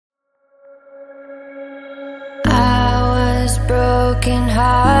broken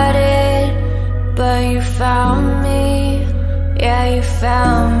hearted, but you found me, yeah, you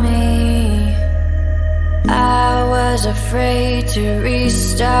found me. I was afraid to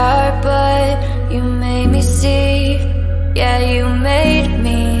restart, but you made me see, yeah, you made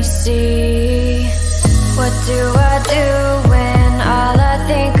me see. What do I do when all I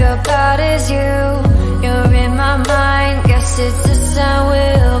think about is you? You're in my mind, guess it's a sign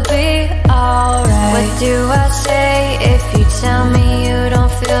we'll be alright. What do I say if you tell me you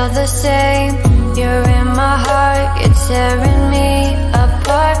don't feel the same? You're in my heart, you're tearing me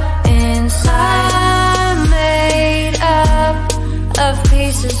apart inside. I'm made up of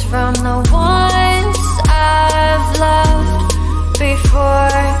pieces from the ones I've loved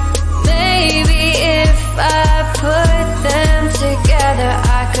before. Maybe if I put them together,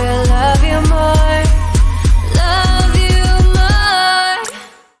 I could love you more, love you more.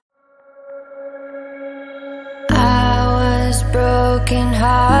 I was broken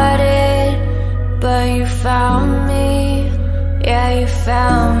hearted, but you found me, yeah, you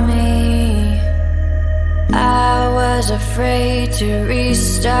found me. I was afraid to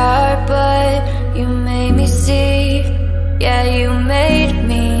restart, but you made me see, yeah, you made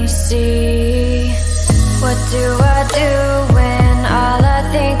me see. What do I do when all I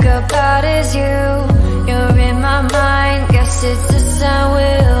think about is you? You're in my mind, guess it's a sign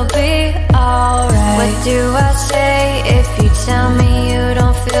we'll be alright. What do I say if you tell me you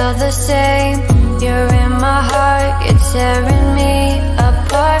don't feel the same? You're in my heart, you're tearing me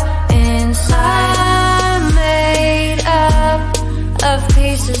apart inside. I'm made up of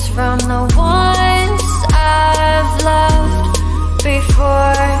pieces from the ones I've loved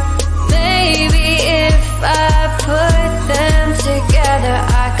before. Maybe if I put them together,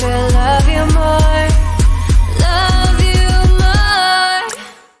 I could love you more, love you more.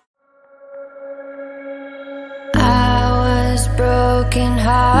 I was broken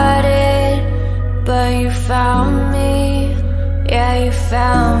hearted, but you found me, yeah, you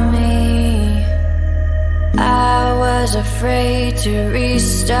found me. I was afraid to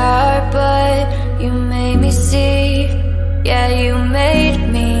restart, but you made me see, yeah, you made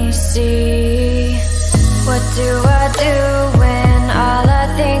me see. What do I do when all I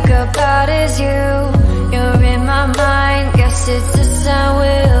think about is you? You're in my mind, guess it's a sign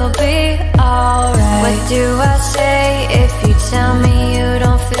we'll be alright. What do I say if you tell me you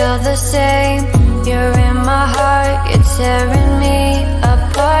don't feel the same? You're in my heart, you're tearing me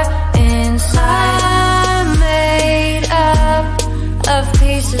apart inside. I'm made up of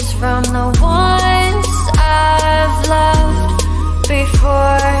pieces from the ones I've loved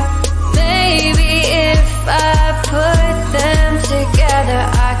before. Maybe if I put them together,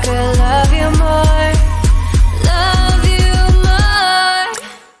 I could love you more, love you more.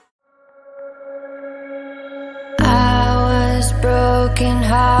 I was broken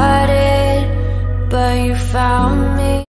hearted,